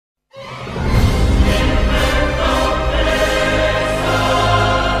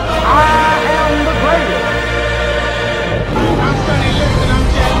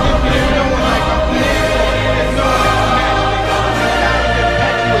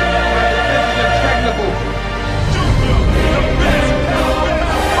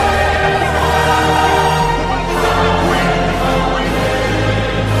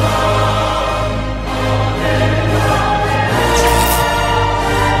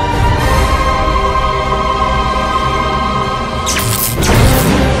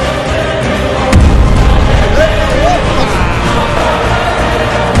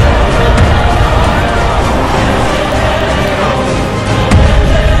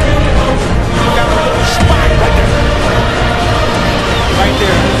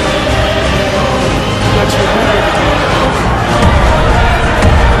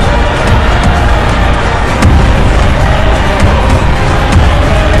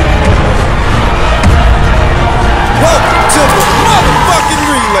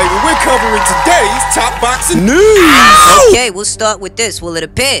Top boxing news! Okay, we'll start with this. Well, it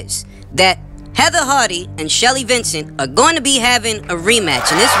appears that Heather Hardy and Shelly Vincent are going to be having a rematch,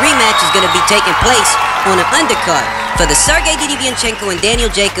 and this rematch is going to be taking place on an undercard for the Sergey Didivianchenko and Daniel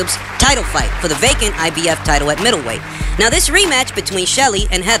Jacobs title fight for the vacant IBF title at middleweight. Now, this rematch between Shelly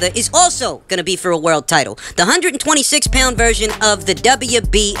and Heather is also going to be for a world title, the 126-pound version of the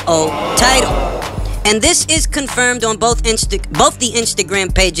WBO title. And this is confirmed on both the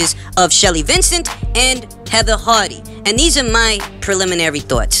Instagram pages of Shelly Vincent and Heather Hardy. And these are my preliminary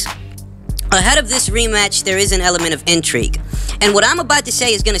thoughts. Ahead of this rematch, there is an element of intrigue. And what I'm about to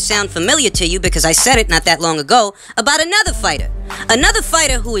say is going to sound familiar to you because I said it not that long ago about another fighter. Another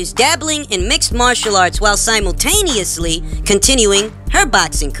fighter who is dabbling in mixed martial arts while simultaneously continuing her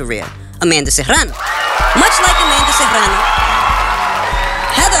boxing career, Amanda Serrano. Much like Amanda Serrano,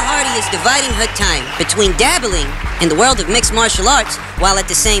 Heather Hardy is dividing her time between dabbling in the world of mixed martial arts while at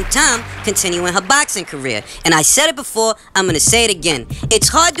the same time continuing her boxing career. And I said it before, I'm going to say it again. It's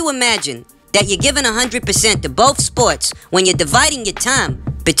hard to imagine that you're giving 100% to both sports when you're dividing your time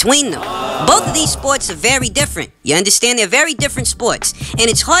between them. Both of these sports are very different. You understand? They're very different sports. And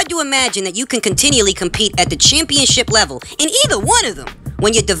it's hard to imagine that you can continually compete at the championship level in either one of them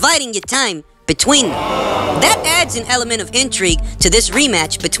when you're dividing your time between them. That adds an element of intrigue to this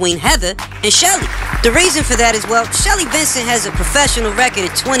rematch between Heather and Shelly. The reason for that is, well, Shelly Vincent has a professional record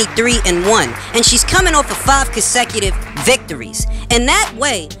of 23-1, and she's coming off of 5 consecutive victories. And that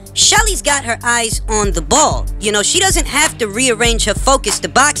way, Shelly's got her eyes on the ball. You know, she doesn't have to rearrange her focus to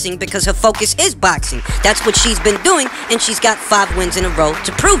boxing because her focus is boxing. That's what she's been doing, and she's got 5 wins in a row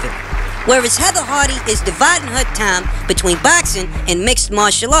to prove it. Whereas Heather Hardy is dividing her time between boxing and mixed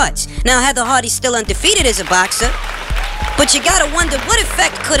martial arts. Now, Heather Hardy's still undefeated as a boxer, but you gotta wonder, what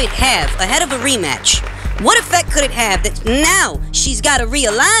effect could it have ahead of a rematch? What effect could it have that now she's gotta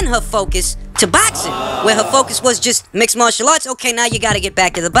realign her focus to boxing, where her focus was just mixed martial arts? Okay, now you gotta get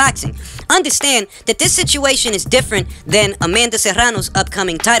back to the boxing. Understand that this situation is different than Amanda Serrano's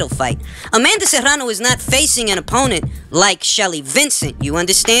upcoming title fight. Amanda Serrano is not facing an opponent like Shelly Vincent, you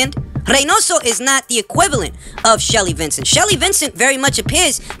understand? Reynoso is not the equivalent of Shelly Vincent. Shelly Vincent very much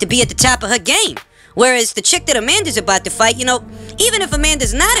appears to be at the top of her game. Whereas the chick that Amanda's about to fight, you know, even if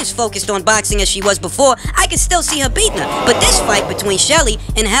Amanda's not as focused on boxing as she was before, I can still see her beating her. But this fight between Shelly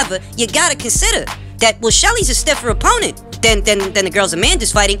and Heather, you gotta consider that, well, Shelly's a stiffer opponent than the girls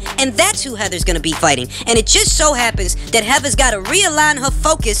Amanda's fighting, and that's who Heather's gonna be fighting. And it just so happens that Heather's gotta realign her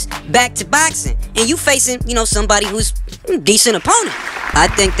focus back to boxing. And you facing, you know, somebody who's a decent opponent. I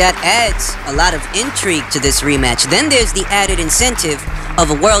think that adds a lot of intrigue to this rematch. Then there's the added incentive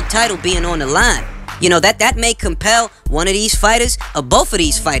of a world title being on the line. You know, that may compel one of these fighters or both of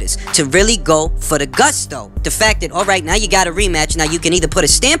these fighters to really go for the gusto. The fact that, all right, now you got a rematch. Now you can either put a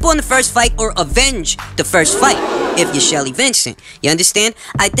stamp on the first fight or avenge the first fight if you're Shelly Vincent. You understand?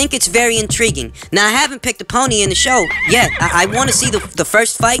 I think it's very intriguing. Now, I haven't picked a pony in the show yet. I want to see the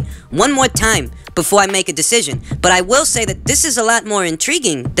first fight one more time before I make a decision. But I will say that this is a lot more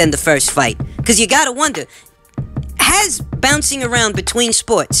intriguing than the first fight. Because you got to wonder, has bouncing around between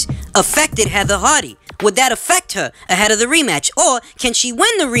sports affected Heather Hardy? Would that affect her ahead of the rematch? Or can she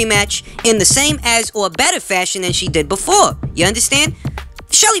win the rematch in the same as or better fashion than she did before? You understand?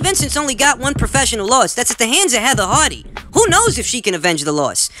 Shelly Vincent's only got one professional loss. That's at the hands of Heather Hardy. Who knows if she can avenge the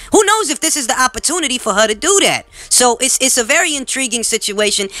loss? Who knows if this is the opportunity for her to do that? So it's a very intriguing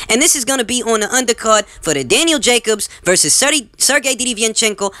situation, and this is going to be on the undercard for the Daniel Jacobs versus Sergey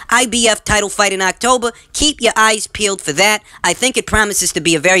Didivianchenko IBF title fight in October. Keep your eyes peeled for that. I think it promises to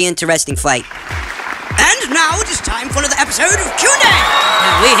be a very interesting fight. And now it is time for another episode of Q&A.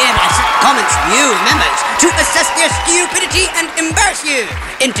 Now we hereby accept comments from you members to assess their stupidity and embarrass you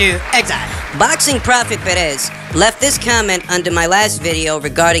into exile. Boxing Prophet Perez left this comment under my last video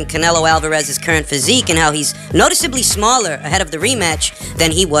regarding Canelo Alvarez's current physique and how he's noticeably smaller ahead of the rematch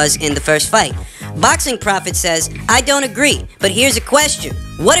than he was in the first fight. Boxing Prophet says, I don't agree, but here's a question.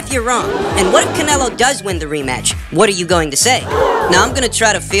 What if you're wrong? And what if Canelo does win the rematch? What are you going to say? Now, I'm going to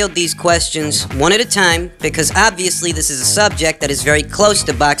try to field these questions one at a time because obviously this is a subject that is very close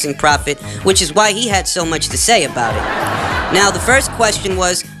to Boxing Prophet, which is why he had so much to say about it. Now, the first question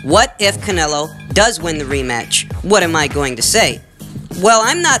was, what if Canelo does win the rematch? What am I going to say? Well,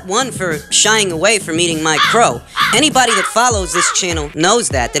 I'm not one for shying away from eating my crow. Anybody that follows this channel knows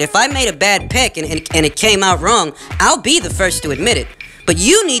that if I made a bad pick and it came out wrong, I'll be the first to admit it. But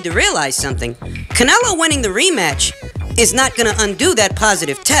you need to realize something. Canelo winning the rematch is not going to undo that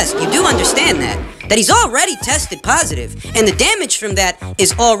positive test. You do understand that? That he's already tested positive, and the damage from that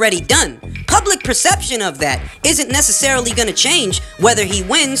is already done. public perception of that isn't necessarily gonna change whether he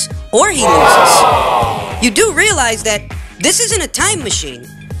wins or he loses. You do realize that this isn't a time machine.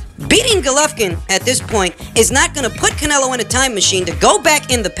 Beating Golovkin at this point is not going to put Canelo in a time machine to go back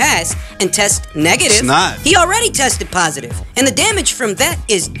in the past and test negative. It's not. He already tested positive, and the damage from that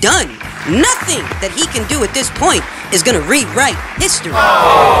is done. Nothing that he can do at this point is going to rewrite history.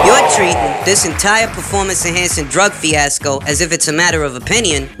 You're treating this entire performance-enhancing drug fiasco as if it's a matter of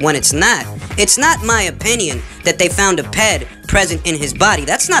opinion when it's not. It's not my opinion that they found a ped present in his body.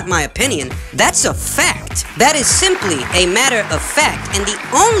 That's not my opinion. That's a fact. That is simply a matter of fact. And the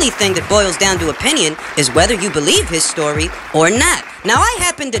only thing that boils down to opinion is whether you believe his story or not. Now, I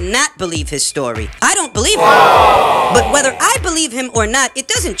happen to not believe his story. I don't believe him. But whether I believe him or not, it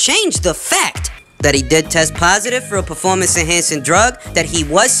doesn't change the fact that he did test positive for a performance-enhancing drug, that he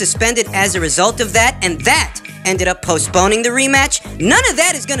was suspended as a result of that, and that ended up postponing the rematch. None of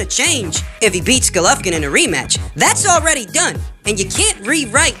that is gonna change if he beats Golovkin in a rematch. That's already done, and you can't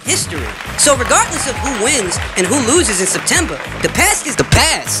rewrite history. So regardless of who wins and who loses in September, the past is the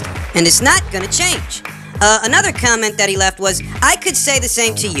past, and it's not gonna change. Another comment that he left was, I could say the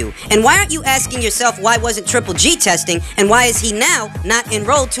same to you. And why aren't you asking yourself why wasn't Triple G testing, and why is he now not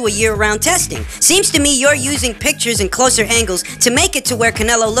enrolled to a year-round testing? Seems to me you're using pictures and closer angles to make it to where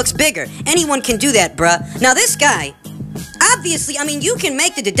Canelo looks bigger. Anyone can do that, bruh. Now this guy, obviously, I mean, you can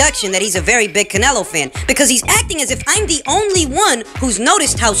make the deduction that he's a very big Canelo fan because he's acting as if I'm the only one who's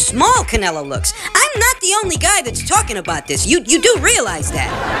noticed how small Canelo looks. I'm not the only guy that's talking about this. You do realize that.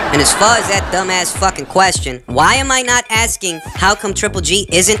 And as far as that dumbass fucking question, why am I not asking how come Triple G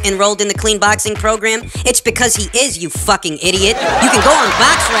isn't enrolled in the clean boxing program? It's because he is, you fucking idiot. You can go on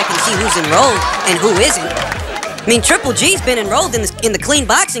BoxRec and see who's enrolled and who isn't. I mean, Triple G's been enrolled in the clean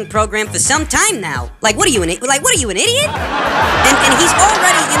boxing program for some time now. Like, what are you, an idiot? And he's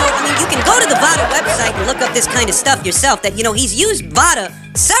already, I mean, you can go to the VADA website and look up this kind of stuff yourself, that, he's used VADA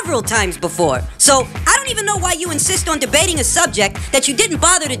several times before. So, I don't even know why you insist on debating a subject that you didn't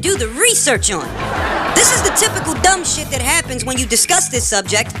bother to do the research on. This is the typical dumb shit that happens when you discuss this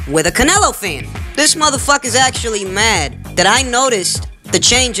subject with a Canelo fan. This motherfucker's actually mad that I noticed the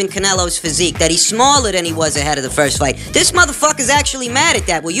change in Canelo's physique, that he's smaller than he was ahead of the first fight. This motherfucker's actually mad at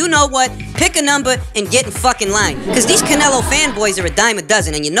that. Well, you know what? Pick a number and get in fucking line. Because these Canelo fanboys are a dime a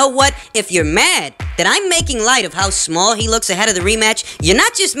dozen. And you know what? If you're mad that I'm making light of how small he looks ahead of the rematch, you're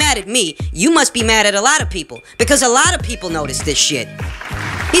not just mad at me, you must be mad at a lot of people. Because a lot of people notice this shit.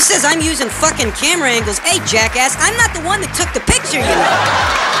 He says I'm using fucking camera angles. Hey, jackass, I'm not the one that took the picture,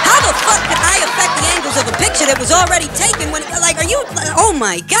 How the fuck could I affect the angles of a picture that was already taken when, oh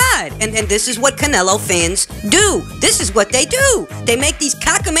my God. And this is what Canelo fans do. This is what they do. They make these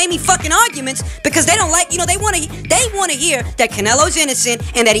cockamamie fucking arguments because they don't like, they want to hear that Canelo's innocent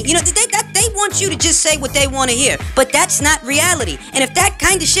and that they want you to just say what they want to hear. But that's not reality. And if that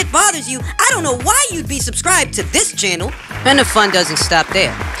kind of shit bothers you, I don't know why you'd be subscribed to this channel. And the fun doesn't stop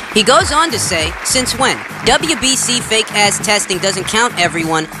there. He goes on to say, since when? WBC fake-ass testing doesn't count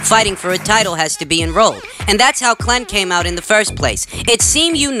everyone. Fighting for a title has to be enrolled. And that's how Clen came out in the first place. It's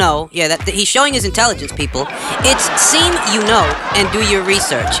seem you know, he's showing his intelligence, people. It's seem you know and do your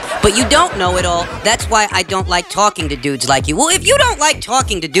research. But you don't know it all. That's why I don't like talking to dudes like you. Well, if you don't like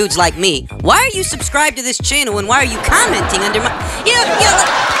talking to dudes like me, why are you subscribed to this channel and why are you commenting under my...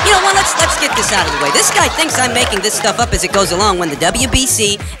 Well, let's get this out of the way. This guy thinks I'm making this stuff up as it goes along when the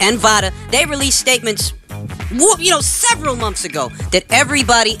WBC and VADA, they released statements, several months ago that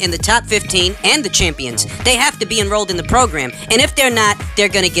everybody in the top 15 and the champions, they have to be enrolled in the program. And if they're not, they're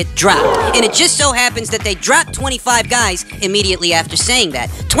gonna get dropped. And it just so happens that they dropped 25 guys immediately after saying that.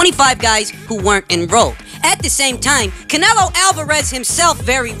 25 guys who weren't enrolled. At the same time, Canelo Alvarez himself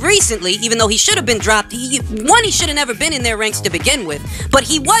very recently, even though he should have been dropped, he should have never been in their ranks to begin with, but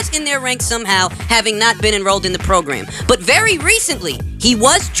he was in their ranks somehow, having not been enrolled in the program. But very recently, he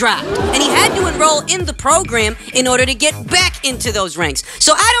was dropped, and he had to enroll in the program in order to get back into those ranks.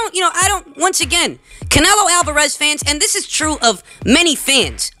 So once again, Canelo Alvarez fans, and this is true of many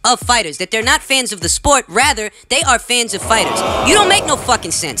fans of fighters, that they're not fans of the sport, rather, they are fans of fighters. You don't make no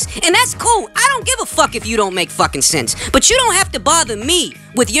fucking sense, and that's cool. I don't give a fuck if you don't make fucking sense, but you don't have to bother me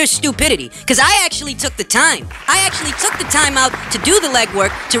with your stupidity, because I actually took the time. I actually took the time out to do the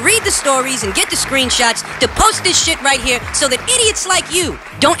legwork, to read the stories and get the screenshots, to post this shit right here, so that idiots like you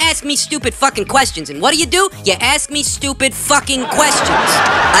don't ask me stupid fucking questions. And what do? You ask me stupid fucking questions.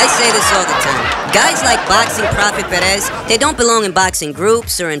 I say this all the time. Guys like Boxing Prophet Perez, they don't belong in boxing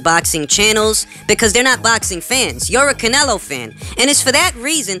groups or in boxing channels because they're not boxing fans. You're a Canelo fan. And it's for that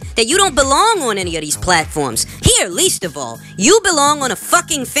reason that you don't belong on any of these platforms. Here, least of all, you belong on a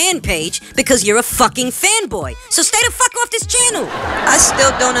fucking fan page because you're a fucking fanboy. So stay the fuck off this channel. I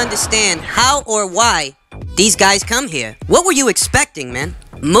still don't understand how or why these guys come here. What were you expecting, man?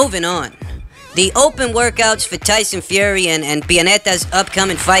 Moving on. The open workouts for Tyson Fury and Pianeta's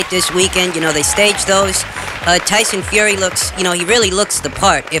upcoming fight this weekend, they staged those. Tyson Fury looks, he really looks the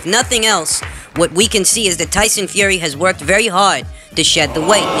part. If nothing else, what we can see is that Tyson Fury has worked very hard to shed the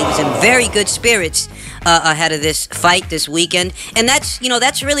weight. He was in very good spirits ahead of this fight this weekend. And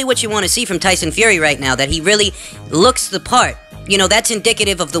that's really what you want to see from Tyson Fury right now, that he really looks the part. That's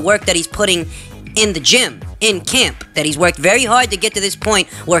indicative of the work that he's putting in the gym, in camp, that he's worked very hard to get to this point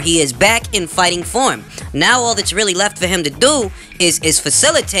where he is back in fighting form. Now all that's really left for him to do is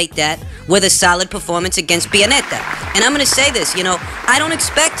facilitate that with a solid performance against Pianeta. And I'm going to say this, I don't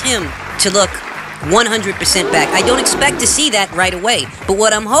expect him to look 100% back. I don't expect to see that right away. But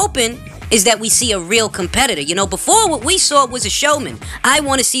what I'm hoping is that we see a real competitor. Before what we saw was a showman. I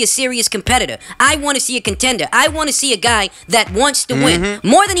want to see a serious competitor. I want to see a contender. I want to see a guy that wants to win.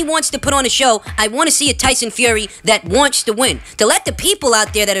 More than he wants to put on a show, I want to see a Tyson Fury that wants to win. To let the people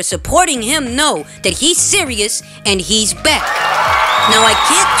out there that are supporting him know that he's serious and he's back. Now, I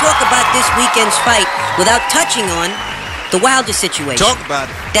can't talk about this weekend's fight without touching on the Wilder situation. Talk about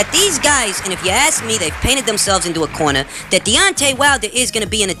it. That these guys, and if you ask me, they've painted themselves into a corner, that Deontay Wilder is going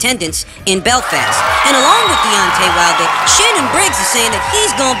to be in attendance in Belfast. And along with Deontay Wilder, Shannon Briggs is saying that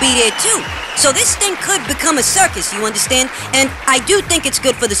he's going to be there too. So this thing could become a circus, you understand? And I do think it's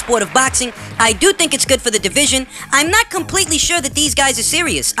good for the sport of boxing. I do think it's good for the division. I'm not completely sure that these guys are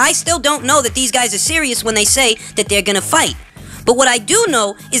serious. I still don't know that these guys are serious when they say that they're going to fight. But what I do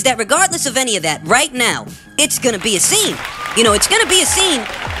know is that regardless of any of that, right now, it's going to be a scene. It's going to be a scene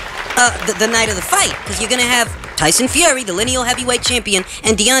the night of the fight. Because you're going to have Tyson Fury, the lineal heavyweight champion,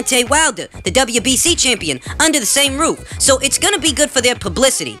 and Deontay Wilder, the WBC champion, under the same roof. So it's going to be good for their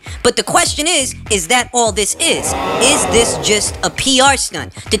publicity. But the question is that all this is? Is this just a PR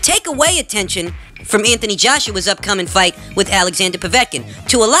stunt? To take away attention from Anthony Joshua's upcoming fight with Alexander Povetkin.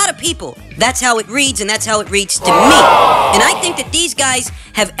 To a lot of people, that's how it reads, and that's how it reads to me. And I think that these guys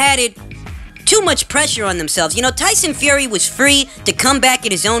have added too much pressure on themselves. Tyson Fury was free to come back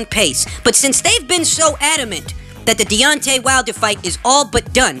at his own pace. But since they've been so adamant that the Deontay Wilder fight is all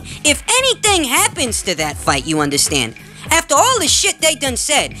but done, if anything happens to that fight, you understand, after all the shit they done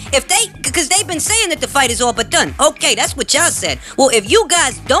said, because they've been saying that the fight is all but done. Okay, that's what y'all said. Well, if you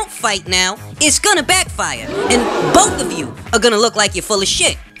guys don't fight now, it's gonna backfire. And both of you are gonna look like you're full of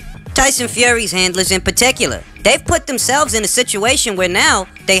shit. Tyson Fury's handlers in particular. They've put themselves in a situation where now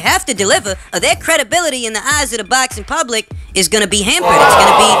they have to deliver, or their credibility in the eyes of the boxing public is gonna be hampered.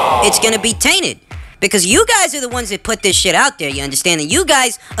 It's gonna be tainted. Because you guys are the ones that put this shit out there, you understand? And you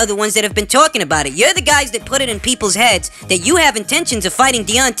guys are the ones that have been talking about it. You're the guys that put it in people's heads that you have intentions of fighting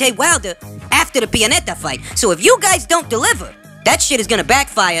Deontay Wilder after the Pianeta fight. So if you guys don't deliver, that shit is gonna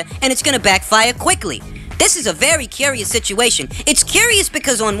backfire, and it's gonna backfire quickly. This is a very curious situation. It's curious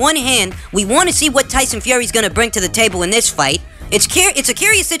because on one hand, we want to see what Tyson Fury's gonna bring to the table in this fight. It's a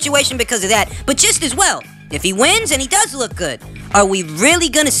curious situation because of that, but just as well, if he wins and he does look good, are we really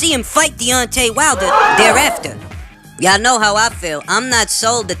gonna see him fight Deontay Wilder thereafter? Y'all know how I feel. I'm not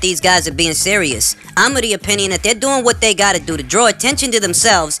sold that these guys are being serious. I'm of the opinion that they're doing what they gotta do to draw attention to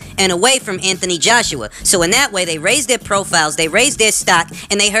themselves and away from Anthony Joshua. So in that way, they raise their profiles, they raise their stock,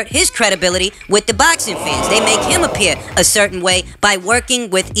 and they hurt his credibility with the boxing fans. They make him appear a certain way by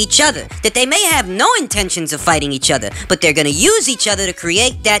working with each other. That they may have no intentions of fighting each other, but they're gonna use each other to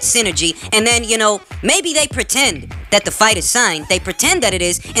create that synergy, and then, maybe they pretend that the fight is signed, they pretend that it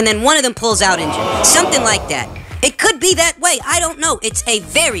is, and then one of them pulls out injured. Something like that. It could be that way. I don't know. It's a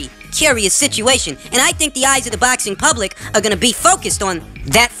very curious situation. And I think the eyes of the boxing public are going to be focused on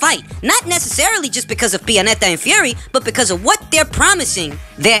that fight. Not necessarily just because of Pianeta and Fury, but because of what they're promising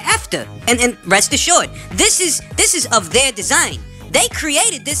thereafter. And rest assured, this is of their design. They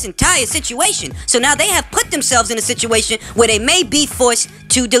created this entire situation. So now they have put themselves in a situation where they may be forced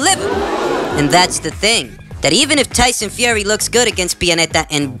to deliver. And that's the thing. That even if Tyson Fury looks good against Pianeta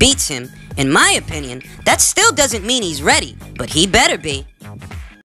and beats him, in my opinion, that still doesn't mean he's ready, but he better be.